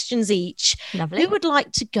 2 questions each. Lovely. Who would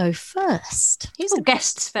like to go first? Who's the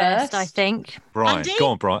guests first? I think. Brian, Andy? go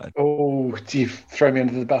on, Brian. Oh, you throw me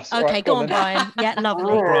under the bus. Okay, right, go on, Brian. Yeah, lovely.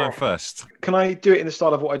 Brian first. Can I do it in the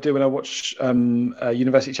style of what I do when I watch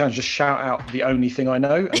University Challenge? Just shout out the only thing I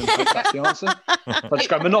know, and then that's the answer. So I just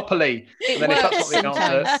go Monopoly, and then if that's not the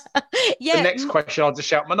answer, the next question I'll just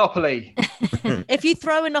shout Monopoly. If you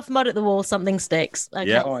throw enough mud at the wall, something sticks.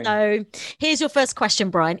 Okay, so here's your first question,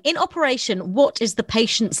 Brian. In Operation, what is the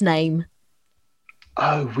patient's name?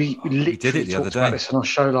 Oh, we literally did it the other day. about this on our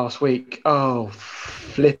show last week. Oh,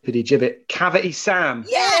 flippity gibbet. Cavity Sam.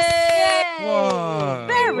 Yes! Whoa.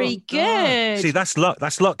 Very good. See, that's luck.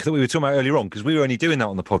 That's luck that we were talking about earlier on, because we were only doing that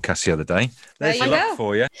on the podcast the other day. There's your luck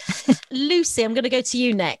for you. Lucy, I'm going to go to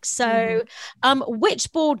you next. So,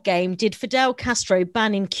 which board game did Fidel Castro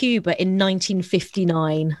ban in Cuba in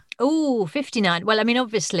 1959? Oh, 59. Well, I mean,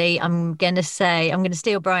 obviously, I'm going to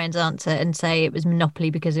steal Brian's answer and say it was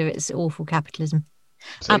Monopoly because of its awful capitalism.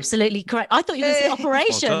 See? Absolutely correct. I thought you were going to say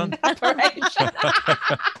Operation. Operation.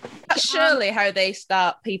 Surely how they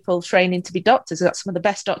start people training to be doctors. We've got some of the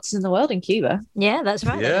best doctors in the world in Cuba. Yeah, that's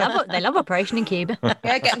right. Yeah. They love Operation in Cuba.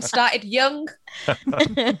 Yeah, get them started young.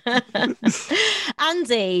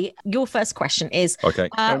 Andy, your first question is... Okay.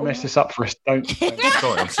 Don't mess this up for us. Don't.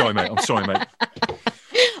 I'm sorry, mate.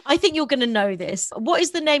 I think you're going to know this. What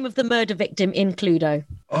is the name of the murder victim in Cluedo?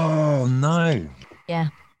 Oh, no. Yeah.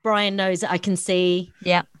 Brian knows it, I can see.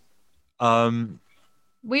 Yeah.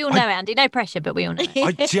 We all know, I- Andy. No pressure, but we all know.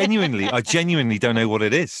 I genuinely don't know what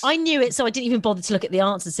it is. I knew it, so I didn't even bother to look at the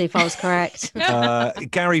answer to see if I was correct.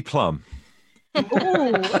 Gary Plum.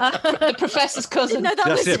 The professor's cousin. No,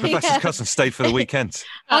 That's it. Professor's cousin stayed for the weekend.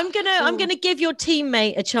 I'm gonna give your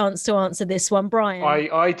teammate a chance to answer this one, Brian.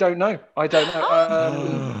 I don't know.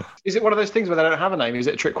 Is it one of those things where they don't have a name? Is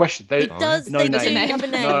it a trick question? It does. No they name. do have a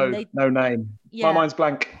name. No name. Yeah. My mind's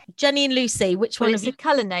blank. Jenny and Lucy, which Well, one it's of a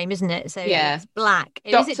colour name, isn't it? So Yeah. it's Black.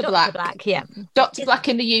 Dr. Is it Black. Black? Yeah. Dr. Black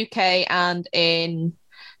in the UK, and in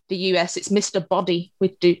the US, it's Mr. Body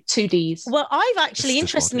with two Ds. Well, I've actually, Mr.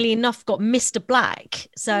 interestingly enough, got Mr. Black.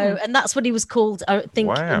 So, and that's what he was called, I think,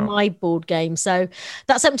 in my board game. So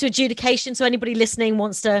that's open to adjudication. So anybody listening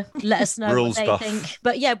wants to let us know Rules what they buff. think.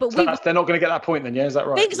 But yeah, but So they're not going to get that point then, yeah? Is that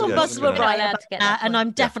right? Fingers on Yeah, buzzers were yeah. right Allowed about to get that, that and point.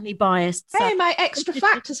 I'm definitely biased. So. Hey, my extra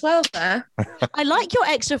fact as well there. I like your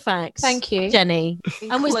extra facts. Thank you. Jenny.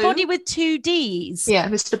 And was Clue. Body with 2 Ds. Yeah,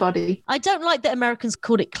 Mr. Body. I don't like that Americans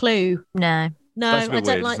called it Clue. No. No, That's a bit I don't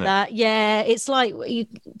weird, like isn't it? that. Yeah, it's like you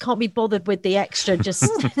can't be bothered with the extra, just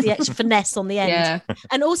the extra finesse on the end. Yeah.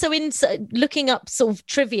 And also in looking up sort of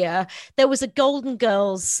trivia, there was a Golden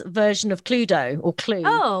Girls version of Cluedo or Clue.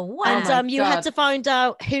 Oh, wow. And you had to find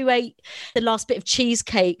out who ate the last bit of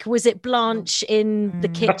cheesecake. Was it Blanche in the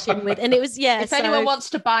kitchen with? And it was If anyone wants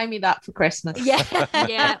to buy me that for Christmas, yeah,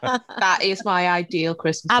 Yeah. that is my ideal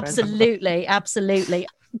Christmas present. absolutely, absolutely.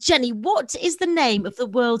 Jenny, what is the name of the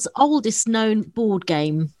world's oldest known board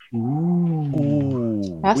game?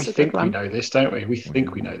 Ooh. That's We a good think we one. know this, don't we? We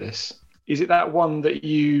think we know this. Is it that one that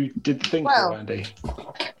you did think Well- of, Andy?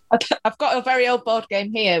 I've got a very old board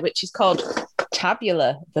game here, which is called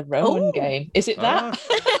Tabula, the Roman Ooh. game. Is it that?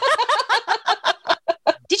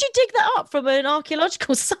 Did you dig that up from an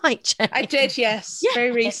archaeological site, Jenny? I did, yes. Yeah.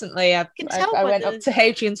 Very recently. I tell by went the- up to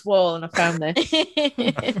Hadrian's Wall and I found this.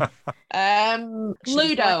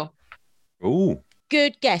 Ludo. Ooh.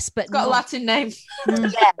 Good guess, but It's got a not- Latin name.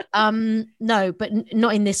 no, but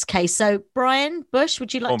not in this case. So, Brian Bush,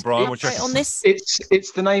 would you like Go on, to Brian, what's elaborate your- on this?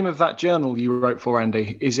 It's the name of that journal you wrote for,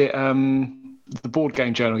 Andy. Is it the board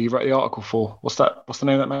game journal you wrote the article for? What's the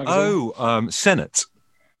name of that magazine? Oh, Senate.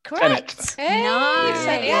 Correct. Hey,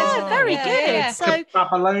 Nice. Yeah, very Yeah, good. yeah. So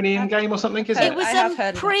Babylonian game or something, is it it? was I have heard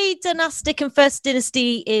of it. pre-dynastic and first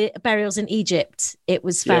dynasty burials in Egypt. It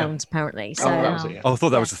was Yeah. found apparently. So Oh, that was it, yeah. Oh, I thought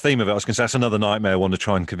that was the theme of it. I was going to say that's another nightmare one to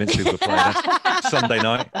try and convince people to play that. Sunday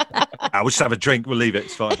night. We'll just have a drink. We'll leave it.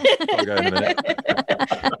 It's fine. I'll go in a minute.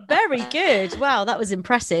 very good. Wow, that was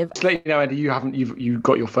impressive. To let you know, Andy, you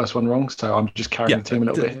got your first one wrong, so I'm just carrying the team a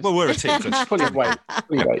little bit. Well, we're a team. So it's- Fully weight.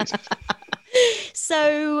 Fully weight.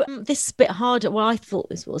 So this is a bit harder. Well, I thought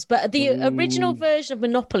this was, but the original version of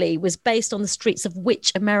Monopoly was based on the streets of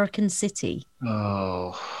which American city?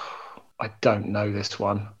 Oh, I don't know this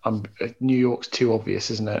one. New York's too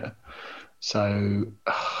obvious, isn't it? So,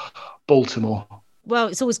 Baltimore. Well,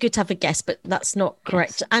 it's always good to have a guess, but that's not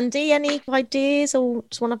correct. Andy, any ideas or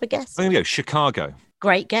just want to have a guess? I'm going to go Chicago.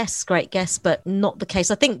 Great guess, but not the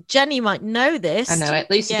case. I think Jenny might know this. I know it.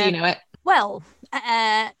 Lucy, do you know it? Well,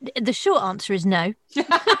 the short answer is no.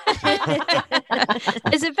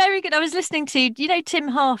 It's a very good. I was listening to, Tim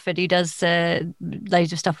Harford, who does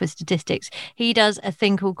loads of stuff with statistics. He does a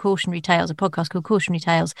thing called Cautionary Tales, a podcast called Cautionary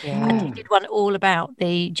Tales, and he did one all about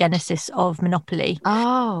the genesis of Monopoly.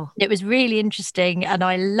 Oh, It was really interesting, and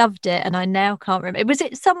I loved it. And I now can't remember. Was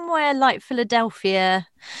it somewhere like Philadelphia?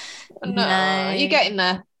 No, you're getting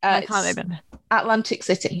there. I can't remember. Atlantic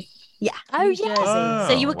City. yeah. Oh, New yeah. Jersey. Oh,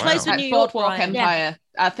 So you were close wow. with New Like York, Boardwalk Brian. Empire.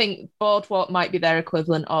 I think Boardwalk might be their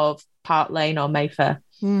equivalent of Park Lane or Mayfair.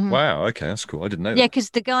 Mhm. Wow. Okay, that's cool. I didn't know Yeah, that. because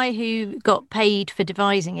the guy who got paid for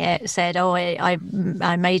devising it said, I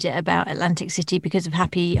made it about Atlantic City because of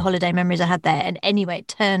happy holiday memories I had there. And anyway, it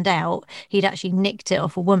turned out he'd actually nicked it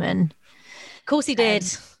off a woman. Of course he did.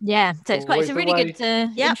 Yeah, so it's Always a the really way.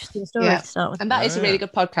 good, Yep. interesting story Yeah. to start with. And that is a really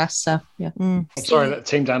good podcast. So, yeah. I'm sorry, let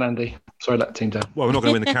the team down, Andy. Sorry, let the team down. Well, we're not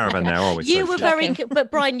going to win the caravan now, are we? You So- were very,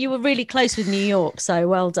 but Brian, you were really close with New York, so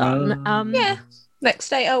well done. Yeah. Next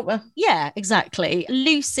state over. Yeah, exactly.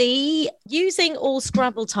 Lucy, using all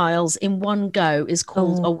Scrabble tiles in one go is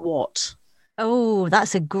called a what? Oh,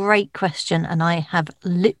 that's a great question, and I have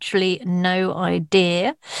literally no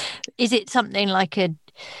idea. Is it something like a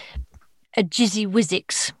Jizzy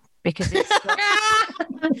Wizzix? Because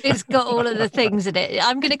it's got all of the things in it.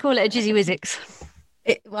 I'm going to call it a Jizzy Wizzix.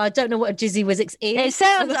 Well, I don't know what a Jizzy Wizzix is. It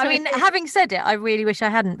sounds, I mean, having said it, I really wish I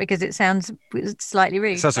hadn't, because it sounds slightly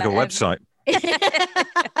rude. It sounds like a website.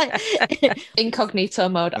 Incognito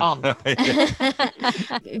mode on.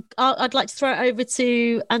 I'd like to throw it over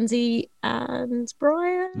to Andy and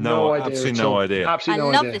Brian. No idea. Absolutely no idea. Absolutely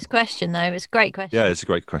I love this question, though. It's a great question. Yeah, it's a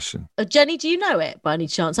great question. Jenny, do you know it by any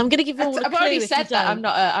chance? I'm going to give you all a clue. I've already said that I'm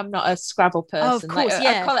not a Scrabble person. Oh, of course,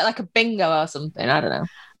 I call it like a bingo or something. I don't know.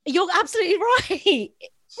 You're absolutely right.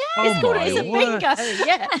 Yeah, it's called it's a bingo.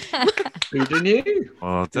 Yeah. Who knew?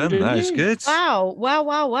 Well done. That is good. Wow.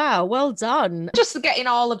 Well done. Just getting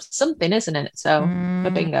all of something, isn't it? So a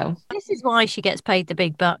bingo. This is why she gets paid the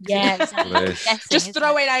big bucks. Yeah, exactly. Just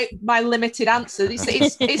throwing out my limited answers.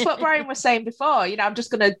 It's what Brian was saying before. You know, I'm just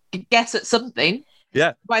going to guess at something.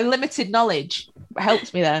 Yeah. My limited knowledge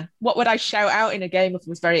helped me there. What would I shout out in a game if I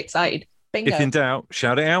was very excited? Bingo. If in doubt,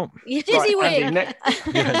 shout it out. Right, Andy,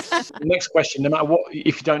 next question. No matter what,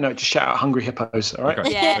 if you don't know it, just shout out "Hungry Hippos." All right.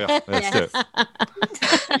 Okay. Yeah. Let's do it.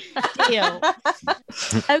 Deal.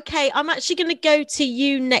 Okay, I'm actually going to go to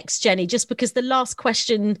you next, Jenny, just because the last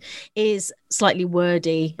question is slightly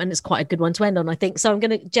wordy and it's quite a good one to end on, I think. So I'm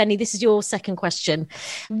going to, Jenny, this is your second question.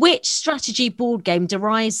 Which strategy board game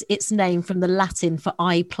derives its name from the Latin for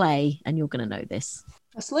I play? And you're going to know this.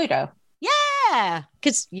 That's Ludo. Yeah,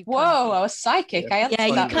 because I was psychic. Yeah,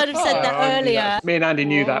 you kind of said that earlier. Me and Andy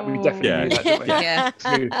knew that. We definitely knew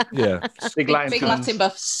that. Yeah. Big Latin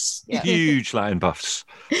buffs. Yeah. Huge Latin buffs.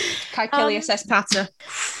 Caecilius est pater.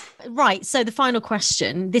 Right. So the final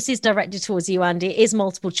question, this is directed towards you, Andy. It is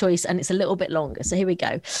multiple choice and it's a little bit longer. So here we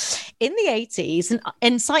go. In the 80s, an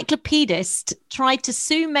encyclopedist tried to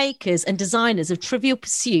sue makers and designers of Trivial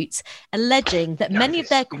Pursuit, alleging that many of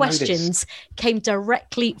their questions came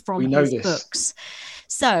directly from his books.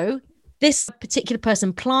 So this particular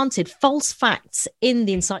person planted false facts in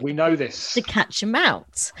the encyclopedia. We know this. To catch him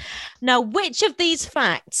out. Now, which of these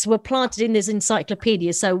facts were planted in this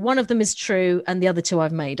encyclopedia? So one of them is true and the other two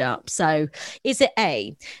I've made up. So is it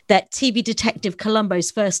A, that TV detective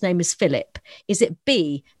Columbo's first name is Philip? Is it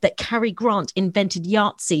B, that Cary Grant invented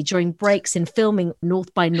Yahtzee during breaks in filming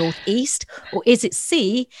North by Northeast? Or is it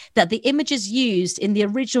C, that the images used in the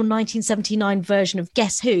original 1979 version of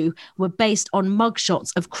Guess Who were based on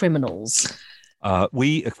mugshots of criminals?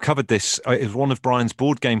 We have covered this. It was one of Brian's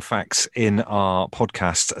board game facts in our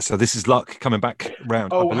podcast. So this is luck coming back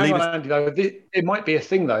round. Oh, hang on, Andy, though. It might be a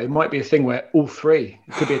thing, though. It might be a thing where all three.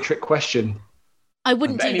 It could be a trick question. I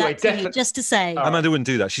wouldn't do that to you, just to say. Amanda wouldn't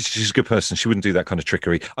do that. She's a good person. She wouldn't do that kind of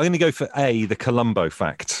trickery. I'm going to go for A, the Columbo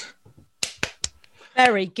fact.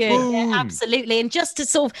 Very good. Yeah, absolutely. And just to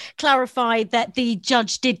sort of clarify that the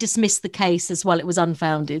judge did dismiss the case as well. It was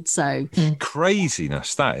unfounded. So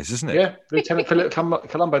craziness that is, isn't it? Yeah. Lieutenant Philip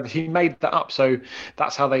Columbo, he made that up. So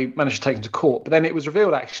that's how they managed to take him to court. But then it was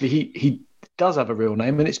revealed, actually, he does have a real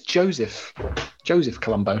name, and it's Joseph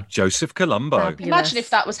Columbo. Joseph Columbo. Fabulous. Imagine if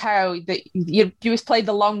that was how you was played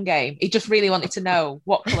the long game. He just really wanted to know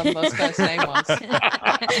what Columbo's first name was.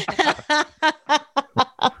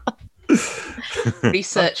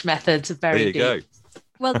 Research methods are very there you deep. Go.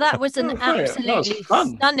 Well, that was an absolutely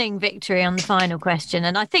stunning victory on the final question,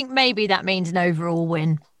 and I think maybe that means an overall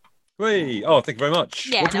win. Whee. Oh, thank you very much.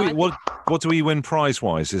 Yeah, what do we win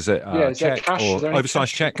prize-wise? Is it check or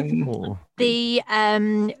oversized check? Or... The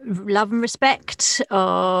love and respect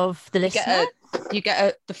of the listener. You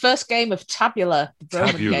get the first game of Tabula. Yeah.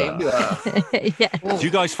 Do you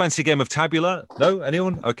guys fancy a game of Tabula? No?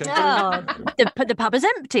 Anyone? Okay. Oh, the pub is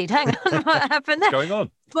emptied. Hang on. What happened there? What's going on?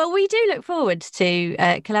 Well, we do look forward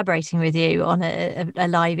to collaborating with you on a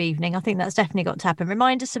live evening. I think that's definitely got to happen.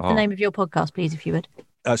 Remind us of the name of your podcast, please, if you would.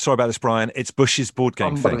 Sorry about this, Brian. It's Bush's board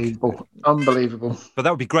game thing. Unbelievable. But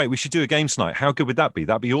that would be great. We should do a games night. How good would that be?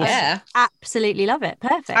 That'd be awesome. Yeah. Absolutely love it.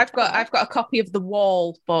 Perfect. I've got a copy of the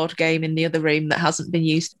Wall board game in the other room that hasn't been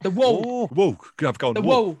used. The Wall. Whoa. I've gone. The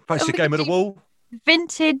Wall. Fancy a game of the Wall.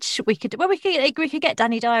 Vintage. We could get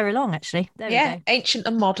Danny Dyer along, actually. There we go. Ancient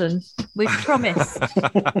and modern. We promise.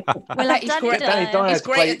 We'll have Danny Dyer. He's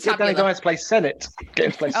great at Tabula. Danny Dyer to play Senate. Get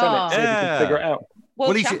him to play Senate so we can figure it out.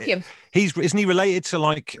 World champion. Isn't he related to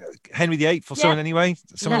like Henry VIII or something anyway?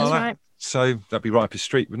 Something That's like that. right. So that'd be right up his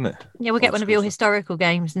street, wouldn't it? Yeah, we'll get one of your historical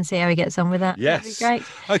games and see how he gets on with that. Yes. That'd be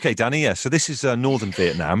great. Okay, Danny. Yeah. So this is northern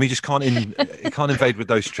Vietnam. We just can't invade with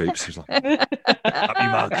those troops. He's like, up you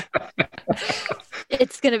mug.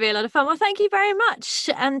 It's going to be a lot of fun. Well, thank you very much,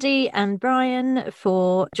 Andy and Brian,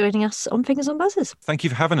 for joining us on Fingers on Buzzers. Thank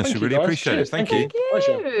you for having us. We really appreciate it. Thank you.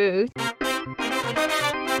 Pleasure.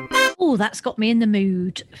 Oh, that's got me in the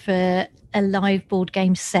mood for a live board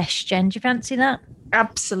game sesh. Jen, do you fancy that?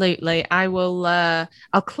 Absolutely. I will.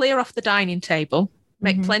 I'll clear off the dining table,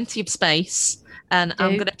 make plenty of space, and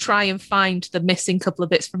I'm going to try and find the missing couple of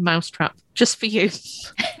bits from Mousetrap just for you.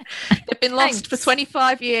 They've been lost for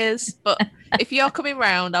 25 years, but if you're coming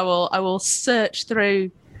round, I will search through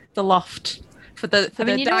the loft for the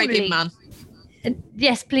diving man.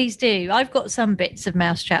 Yes, please do. I've got some bits of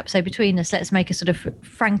Mousetrap, so between us, let's make a sort of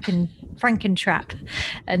Frankentrap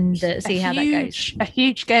and see how that goes. A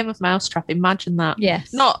huge game of Mousetrap. Imagine that.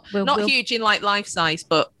 Yes, not huge in like life size,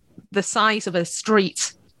 but the size of a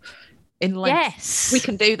street in length. Yes, we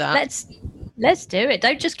can do that. Let's do it.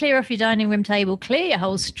 Don't just clear off your dining room table, clear your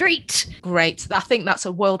whole street. Great. I think that's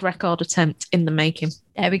a world record attempt in the making.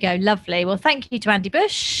 There we go. Lovely. Well, thank you to Andy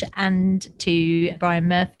Bush and to Brian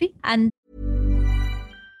Murphy. And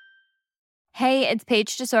hey, it's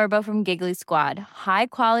Paige DeSorbo from Giggly Squad. High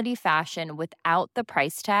quality fashion without the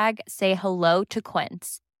price tag. Say hello to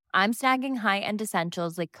Quince. I'm snagging high-end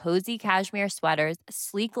essentials like cozy cashmere sweaters,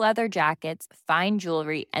 sleek leather jackets, fine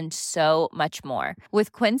jewelry, and so much more.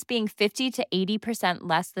 With Quince being 50 to 80%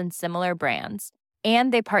 less than similar brands.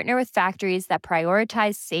 And they partner with factories that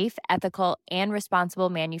prioritize safe, ethical, and responsible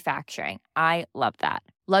manufacturing. I love that.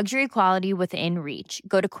 Luxury quality within reach.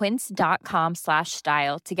 Go to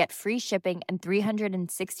quince.com/style to get free shipping and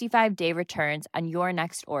 365-day returns on your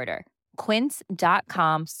next order.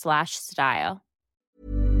 Quince.com/style.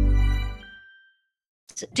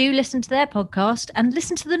 Do listen to their podcast and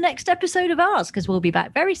listen to the next episode of ours, because we'll be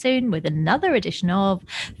back very soon with another edition of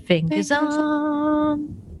Fingers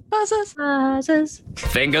on Buzzers.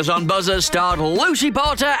 Fingers on Buzzers starred Lucy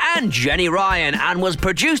Porter and Jenny Ryan and was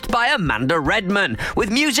produced by Amanda Redman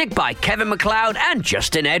with music by Kevin MacLeod and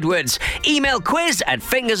Justin Edwards. Email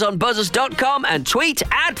quiz@fingersonbuzzers.com and tweet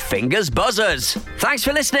 @fingersbuzzers. Thanks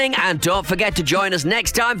for listening, and don't forget to join us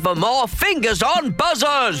next time for more Fingers on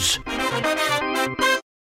Buzzers.